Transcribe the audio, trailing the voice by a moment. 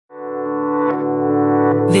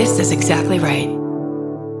This is exactly right.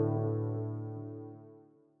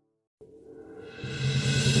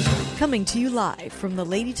 Coming to you live from the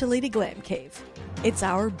Lady to Lady Glam Cave, it's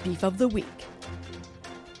our Beef of the Week.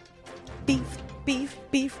 Beef, beef,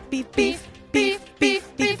 beef, beef, beef, beef,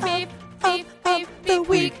 beef, beef, beef, of the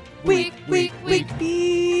week, week,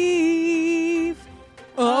 beef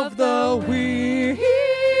of the week.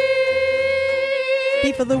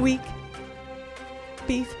 Beef of the week.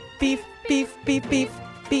 Beef, beef, beef, beef, beef,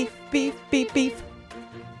 beef, beef, beef, beef.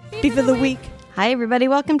 Beef of the week. Hi, everybody.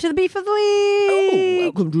 Welcome to the Beef of the Week. Oh,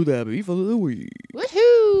 welcome to the Beef of the Week.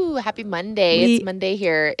 Woohoo! Happy Monday. It's Monday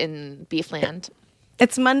here in Beefland.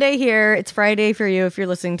 It's Monday here. It's Friday for you if you're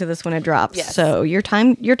listening to this when it drops. Yes. So you're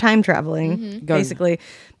time traveling, basically.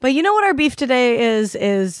 But you know what our beef today is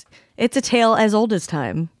it's a tale as old as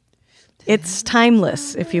time. It's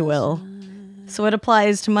timeless, if you will. So it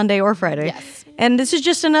applies to Monday or Friday. Yes. And this is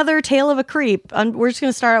just another tale of a creep. We're just going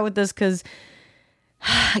to start out with this because,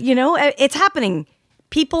 you know, it's happening.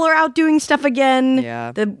 People are out doing stuff again.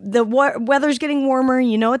 Yeah. The weather's getting warmer.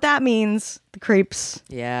 You know what that means. The creeps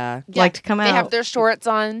Yeah. like to come out. They have their shorts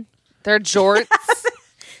on. Their jorts.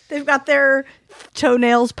 They've got their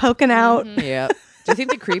toenails poking out. Yeah. Do you think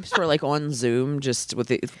the creeps were like on Zoom just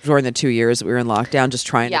during the 2 years that we were in lockdown, just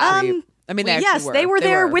trying to creep? I mean, They were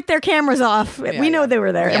there with their cameras off. We know they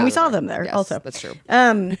were there, and we saw them there Yes, also. That's true.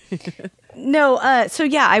 So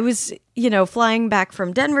yeah, I was, flying back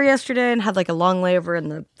from Denver yesterday and had like a long layover in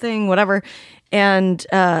the thing, whatever. And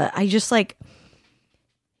I just I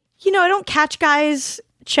don't catch guys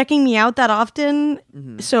checking me out that often.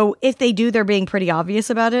 Mm-hmm. So if they do, they're being pretty obvious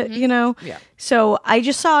about it, Yeah. So I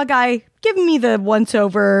just saw a guy giving me the once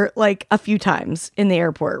over like a few times in the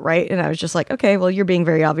airport, right? And I was just like, okay, well, you're being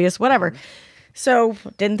very obvious, whatever. So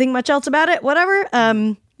didn't think much else about it, whatever.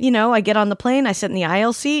 I get on the plane, I sit in the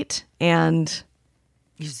aisle seat, and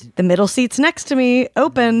the middle seat's next to me,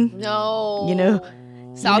 open. No. You know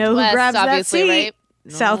Southwest, who grabs that obviously, seat? right?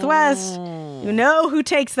 Southwest. You know who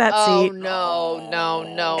takes that Oh, seat. no. And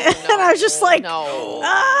I was just like,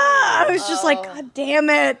 I was just like, God damn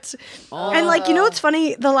it. And what's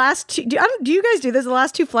funny? The last two, do you guys do this? The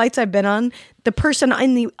last two flights I've been on, the person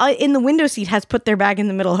in the window seat has put their bag in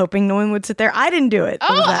the middle, hoping no one would sit there. I didn't do it.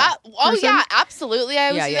 Yeah, absolutely. I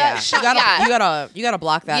always do that. You gotta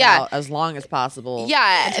block that out as long as possible.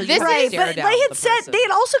 Yeah, until you this really is- Right, stare but down they at had the said person. they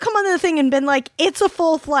had also come on the thing and been like, "It's a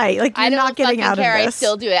full flight. Like you're I don't not getting fucking out care. of I this."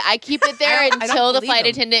 still do it. I keep it there don't until the believe flight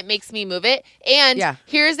them. attendant makes me move it. And Yeah.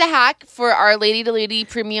 here's the hack for our Lady to Lady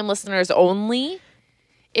premium listeners only.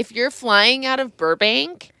 If you're flying out of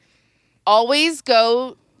Burbank, always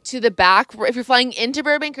go to the back. If you're flying into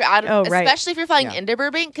Burbank or out of, especially if you're flying into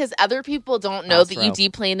Burbank, because other people don't know Last that row. you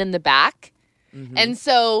deplane in the back. And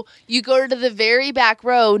so you go to the very back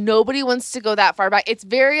row. Nobody wants to go that far back. It's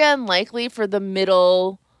very unlikely for the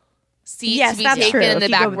middle seat Yes, to be that's taken true, in if the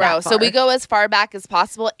you back go that row. So we far. go as far back as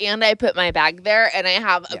possible, and I put my bag there, and I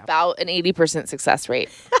have about an 80% success rate.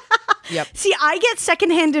 See, I get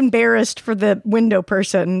secondhand embarrassed for the window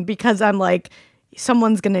person because I'm like,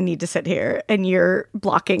 someone's going to need to sit here and you're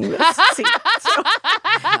blocking this seat. So.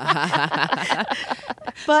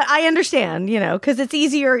 But I understand, because it's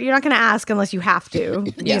easier. You're not going to ask unless you have to.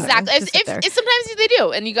 Exactly. If sometimes they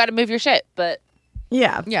do, and you got to move your shit, but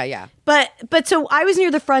Yeah. Yeah. But so I was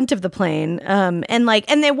near the front of the plane, and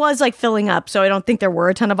it was like filling up, so I don't think there were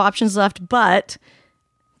a ton of options left, but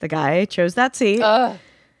the guy chose that seat.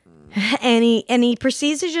 And he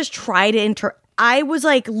proceeds to just try to I was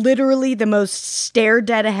like literally the most stare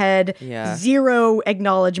dead ahead, zero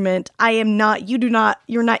acknowledgement. You're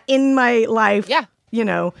not in my life. Yeah.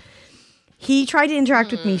 He tried to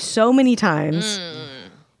interact with me so many times.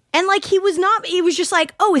 And he was just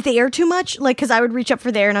like, oh, is the air too much? Cause I would reach up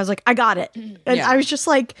for the air and I was like, I got it. And I was just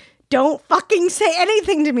like, don't fucking say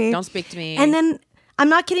anything to me. Don't speak to me. And then I'm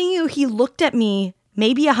not kidding you. He looked at me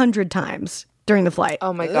maybe 100 times during the flight.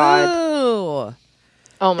 oh my God. Ooh.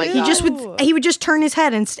 Oh my God. He would just turn his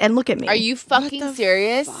head and look at me. Are you fucking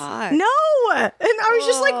serious? No. And I was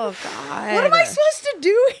just like, God. what am I supposed to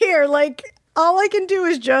do here? All I can do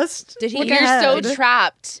is just Did he- look You're ahead. so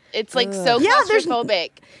trapped. It's so there's-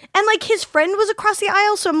 claustrophobic. And his friend was across the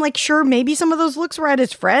aisle, so I'm like, sure, maybe some of those looks were at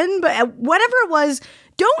his friend, but whatever it was,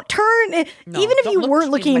 don't turn. Even if don't you look weren't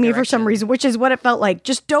in looking my at me for some direction. reason, which is what it felt like,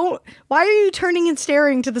 just don't. Why are you turning and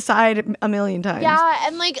staring to the side a million times? Yeah,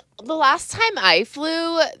 and the last time I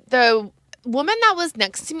flew, the woman that was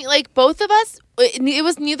next to me, both of us, it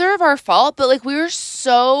was neither of our fault, but we were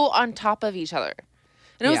so on top of each other.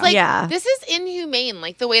 And it was like, this is inhumane.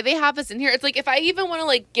 Like the way they have us in here. It's like if I even want to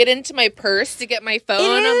like get into my purse to get my phone,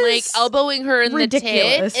 I'm like elbowing her in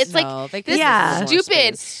ridiculous. the tit. It's like this is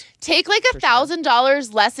stupid. Take like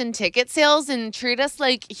 $1,000 less in ticket sales and treat us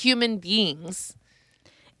like human beings.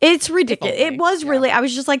 It's ridiculous. It was really, I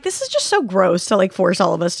was just like, this is just so gross to like force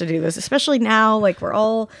all of us to do this, especially now. Like we're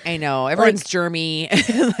all. I know. Everyone's germy.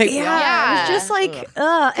 It's just like,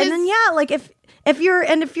 and then, like if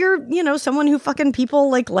you're, you know, someone who fucking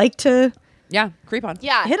people like to. Yeah, creep on.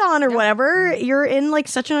 Yeah. Hit on or whatever, you're in like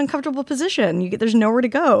such an uncomfortable position. There's nowhere to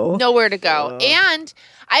go. And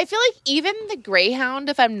I feel like even the Greyhound,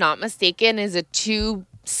 if I'm not mistaken, is a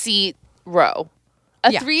 2-seat row. A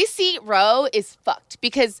 3-seat row is fucked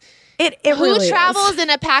because it who really travels in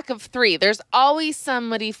a pack of 3? There's always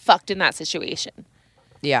somebody fucked in that situation.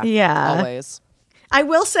 Yeah. Always. I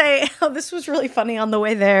will say, this was really funny on the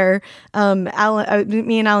way there. Me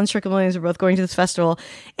and Alan Strickland-Williams were both going to this festival,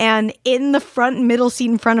 and in the front middle seat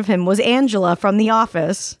in front of him was Angela from The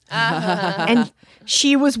Office, and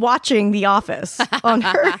she was watching The Office on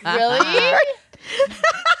her. Really?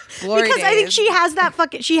 Because I think she has that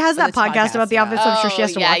podcast about The Office, so I'm sure she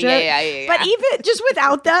has to watch it. Yeah. But even just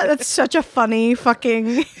without that, that's such a funny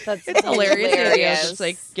fucking. It's hilarious. Just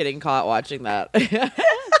like getting caught watching that.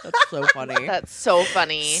 That's so funny. That's so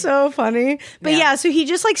funny. So funny. But so he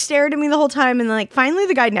just like stared at me the whole time, and then like finally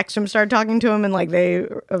the guy next to him started talking to him, and like I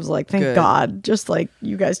was like, thank God, just like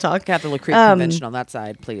you guys talk. Capital Creek Convention on that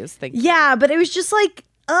side, please. Thank you. Yeah, but it was just like,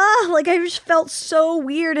 like I just felt so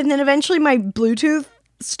weird, and then eventually my Bluetooth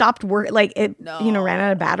stopped work, like it ran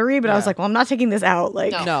out of battery, but I was like, well, I'm not taking this out,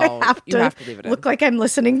 like I you have to leave it in. Look like I'm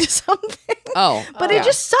listening to something. But it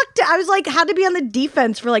just sucked. I was like, had to be on the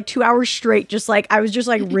defense for like 2 hours straight, just like I was just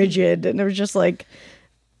like rigid, and it was just like,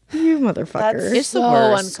 you motherfucker. It's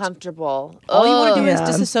so uncomfortable. All you want to do is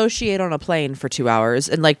disassociate on a plane for 2 hours,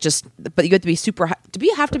 and like but you have to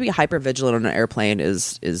be have to be hyper vigilant on an airplane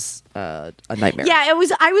is a nightmare. Yeah, I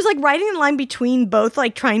was like riding in line between both,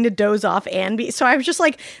 like trying to doze off so I was just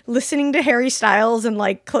like listening to Harry Styles and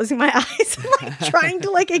like closing my eyes and like trying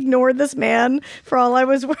to like ignore this man for all I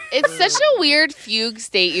was. It's such a weird fugue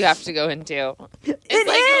state you have to go into. It's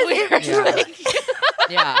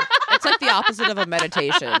it's like the opposite of a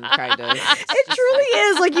meditation, kind of. It truly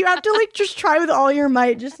is. Like you have to like just try with all your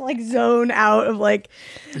might, just like zone out of like,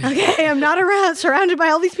 okay, I'm not surrounded by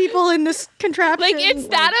all these people in this contraption. Like it's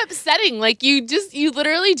that upsetting. Like you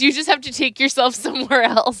literally do just have to take yourself somewhere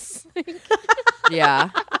else. Yeah.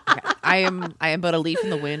 I am but a leaf in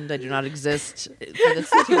the wind. I do not exist for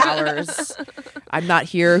this 2 hours. I'm not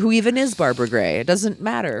here. Who even is Barbara Gray? It doesn't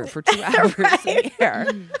matter for 2 hours in the air.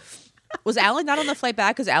 Was Alan not on the flight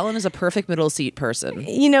back? Because Alan is a perfect middle seat person.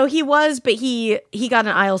 You know, he was, but he got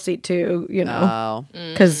an aisle seat too, you know.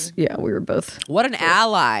 Because, we were both. What an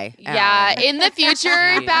ally. Yeah. In the future,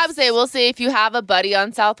 Babs, I will say if you have a buddy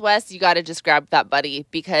on Southwest, you got to just grab that buddy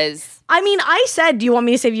because... I mean, I said, do you want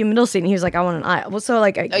me to save you a middle seat? And he was like, I want an aisle. Well, so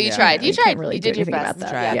like... you tried. You tried. Really you did your best.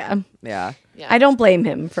 About that. Yeah. I don't blame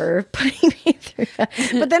him for putting me through that.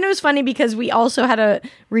 But then it was funny because we also had a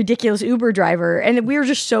ridiculous Uber driver, and we were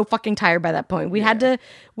just so fucking tired by that point. We had to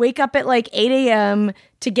wake up at like 8 a.m.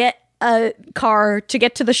 to get a car, to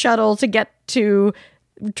get to the shuttle, to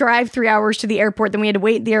drive 3 hours to the airport. Then we had to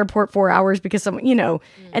wait at the airport 4 hours because someone,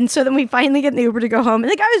 and so then we finally get in the Uber to go home.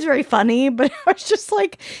 And the guy was very funny, but I was just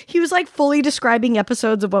like, he was like fully describing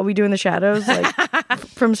episodes of What We Do in the Shadows, like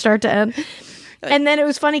from start to end. And then it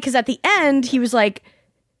was funny because at the end, he was like,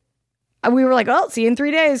 we were like, oh, see you in 3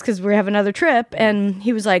 days because we have another trip. And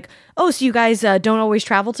he was like, oh, so you guys don't always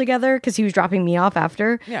travel together? Because he was dropping me off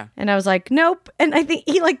after. Yeah. And I was like, nope. And I think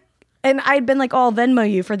he like, and I'd been like, oh, I'll Venmo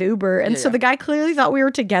you for the Uber. And so the guy clearly thought we were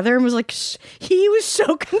together and was like, he was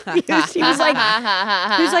so confused. He was like,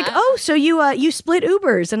 oh, so you split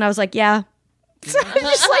Ubers? And I was like, yeah. So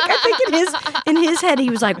just like, I think in his head, he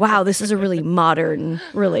was like, wow, this is a really modern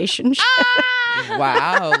relationship.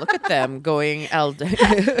 Wow, look at them going. You and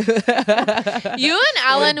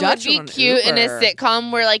Alan would be cute in a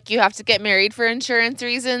sitcom where like you have to get married for insurance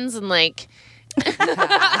reasons and like.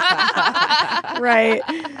 Right.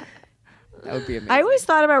 That would be amazing. I always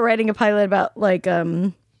thought about writing a pilot about like,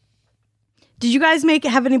 did you guys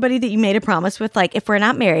have anybody that you made a promise with? Like, if we're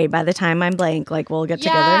not married by the time I'm blank, like we'll get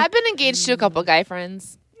together. Yeah, I've been engaged to a couple guy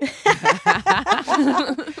friends. No,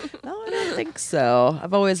 I don't think so.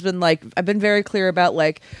 I've always been like, I've been very clear about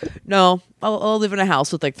like, no, I'll live in a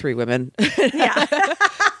house with like 3 women. Yeah.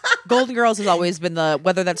 Golden Girls has always been the,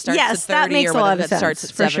 whether that starts at 30 or whether that starts at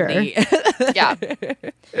 70. Sure. Yeah.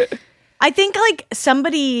 I think like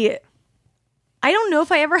somebody, I don't know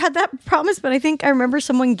if I ever had that promise, but I think I remember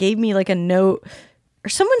someone gave me like a note or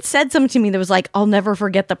someone said something to me that was like, I'll never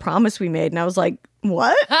forget the promise we made. And I was like,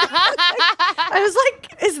 what? I was like,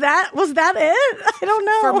 was that it? I don't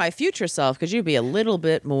know. For my future self, could you be a little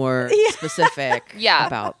bit more specific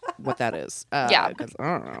about what that is? 'Cause I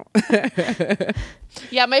don't know.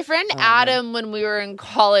 Yeah, my friend Adam, when we were in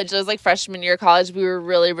college, it was like freshman year of college, we were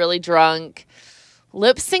really, really drunk.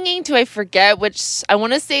 Lip singing to I forget which, I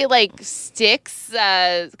want to say like Styx,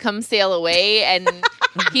 Come Sail Away, and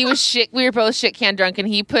he was shit. We were both shit can drunk, and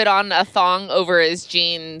he put on a thong over his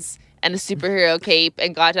jeans and a superhero cape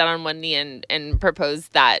and got down on one knee and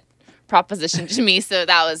proposed that proposition to me. So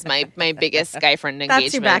that was my biggest guy friend engagement.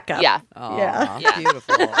 That's your backup. Yeah. Aww,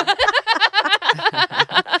 beautiful.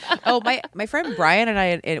 Oh, my friend Brian and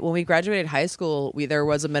I, when we graduated high school, there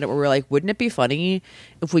was a minute where we were like, wouldn't it be funny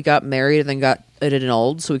if we got married and then got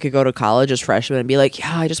annulled so we could go to college as freshmen and be like,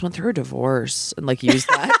 yeah, I just went through a divorce, and like use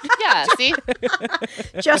that. Yeah, see?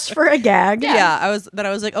 Just for a gag. Yeah, I was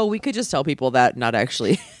like, oh, we could just tell people that, not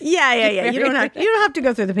actually. Yeah. You don't have to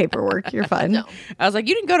go through the paperwork. You're fine. No. I was like,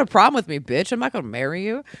 you didn't go to prom with me, bitch. I'm not gonna marry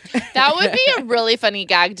you. That would be a really funny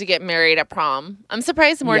gag to get married at prom. I'm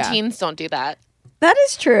surprised more teens don't do that. That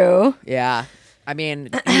is true. Yeah. I mean,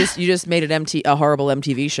 you just made a horrible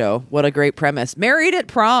MTV show. What a great premise. Married at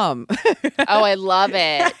prom. Oh, I love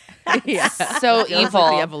it. Yeah. So Feels evil.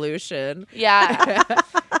 like the evolution. Yeah.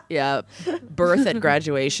 Yeah. Birth at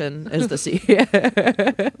graduation is the C.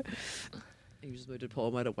 You just made a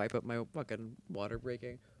diploma to wipe up my fucking water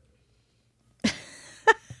breaking.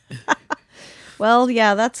 Well,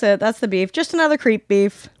 yeah, that's it. That's the beef. Just another creep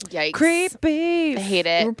beef. Yikes. Creep beef. I hate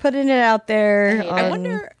We're it. putting it out there. I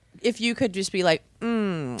wonder if you could just be like,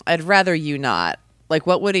 I'd rather you not. Like,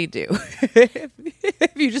 what would he do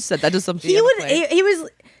if you just said that to somebody? He would. He was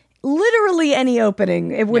literally any opening.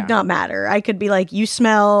 It would not matter. I could be like, "You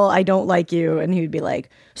smell. I don't like you," and he would be like,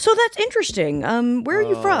 "So that's interesting. Where are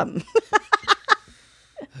you from?"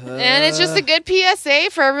 And it's just a good PSA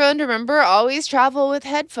for everyone to remember: always travel with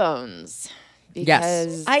headphones.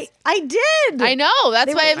 Because I did. I know.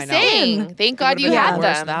 That's why I'm saying. Thank God you had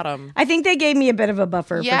them. Without him. I think they gave me a bit of a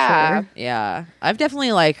buffer for sure. Yeah. I've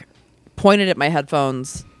definitely like pointed at my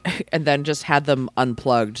headphones and then just had them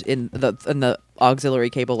unplugged in the auxiliary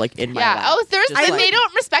cable, like in my lap. Oh, there's Just, and like, they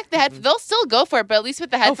don't respect the head. They'll still go for it, but at least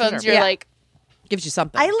with the headphones, sure. you're like, gives you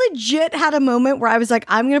something. I legit had a moment where I was like,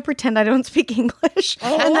 I'm going to pretend I don't speak English.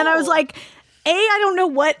 And then I was like, I don't know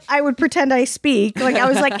what I would pretend I speak. Like, I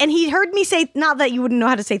was like, and he heard me say, not that you wouldn't know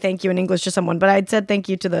how to say thank you in English to someone, but I'd said thank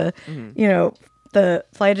you to the, the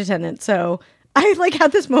flight attendant. So I like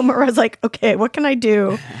had this moment where I was like, okay, what can I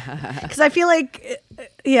do? Because I feel like,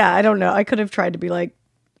 I don't know. I could have tried to be like,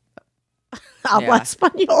 habla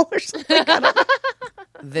español or something. I don't know.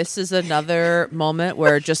 This is another moment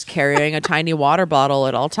where just carrying a tiny water bottle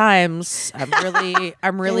at all times. I'm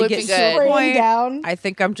really would be getting good. to the point. Down. I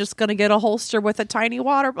think I'm just gonna get a holster with a tiny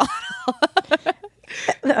water bottle.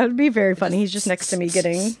 That would be very funny. He's just next to me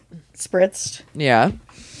getting spritzed. Yeah,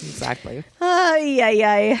 exactly.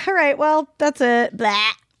 Yeah. All right. Well, that's it.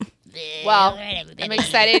 Blah. well, I'm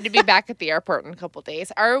excited to be back at the airport in a couple days.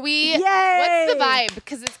 Are we? Yay! What's the vibe?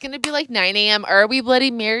 Because it's going to be like 9 a.m. Are we bloody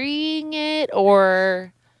marrying it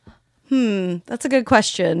or? That's a good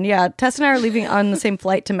question. Yeah, Tess and I are leaving on the same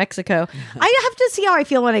flight to Mexico. I have to see how I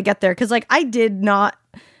feel when I get there because, like,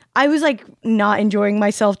 I was like not enjoying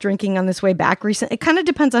myself drinking on this way back recently. It kind of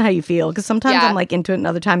depends on how you feel because sometimes I'm like into it, and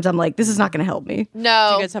other times I'm like, this is not going to help me. No.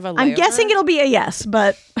 Do you guys have a I'm layover? guessing it'll be a yes,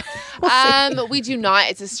 but We do not.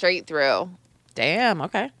 It's a straight through. Damn.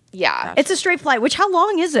 Okay. Yeah. it's a straight flight. Which how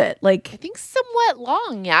long is it? Like, I think somewhat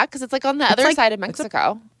long, yeah, because it's like on the other like- side of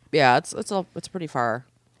Mexico. Yeah, it's pretty far.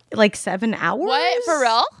 like 7 hours? What, for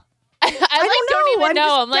real? I don't know. even I'm know.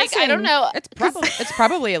 just I'm like, I don't guessing. know. It's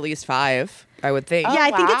probably at least 5. I would think. Yeah,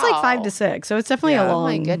 I think it's like wow. 5 to 6, so it's definitely Yeah. a Oh long.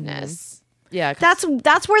 Oh my goodness. Yeah. 'Cause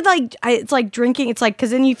That's where like it's like drinking. It's like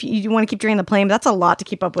because then you want to keep drinking the plane. But that's a lot to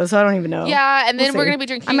keep up with. So I don't even know. Yeah, and then We'll we're see. gonna be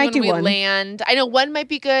drinking I might when do we one. land. I know one might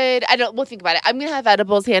be good. We'll think about it. I'm gonna have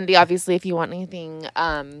edibles handy, obviously, if you want anything.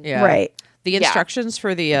 Yeah. Right. The instructions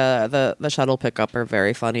for the shuttle pickup are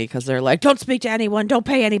very funny because they're like, don't speak to anyone, don't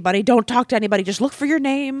pay anybody, don't talk to anybody, just look for your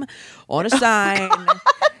name on a sign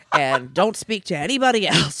and don't speak to anybody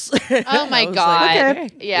else. Oh my I was god! like, Okay.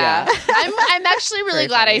 Yeah, I'm actually really Very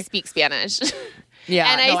glad I funny. speak Spanish. Yeah,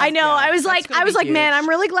 And no, I know. yeah, I was that's like, gonna be man, huge. I'm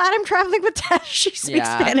really glad I'm traveling with Tess. She speaks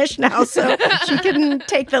Yeah. Spanish now, so she can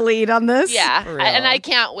take the lead on this. Yeah, For real. and I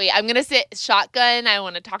can't wait. I'm gonna sit shotgun. I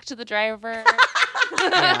want to talk to the driver.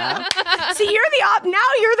 Yeah. See, you're the now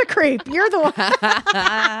you're the creep. You're the one.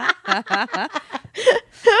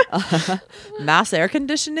 Mass air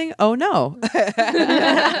conditioning? Oh no.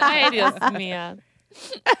 Ay, Dios mío.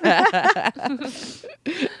 All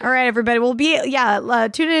right, everybody. We'll be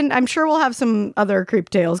tune in. I'm sure we'll have some other creep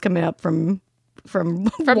tales coming up from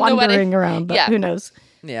wandering around, but who knows?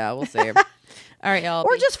 Yeah, we'll see. All right, y'all.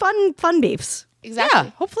 Or just fun beefs. Exactly. Yeah,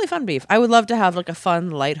 hopefully fun beef. I would love to have like a fun,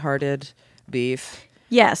 lighthearted beef.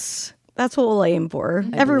 Yes. That's what we'll aim for.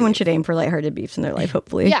 Everyone should aim for lighthearted beefs in their life,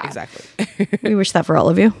 hopefully. Yeah. Exactly. We wish that for all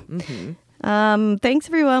of you. Mm-hmm. Thanks,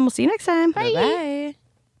 everyone. We'll see you next time. Bye. Bye.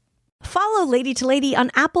 Follow Lady to Lady on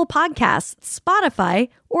Apple Podcasts, Spotify,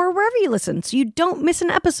 or wherever you listen so you don't miss an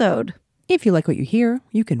episode. If you like what you hear,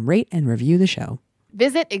 you can rate and review the show.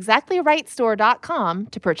 Visit exactlyrightstore.com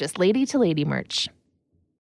to purchase Lady to Lady merch.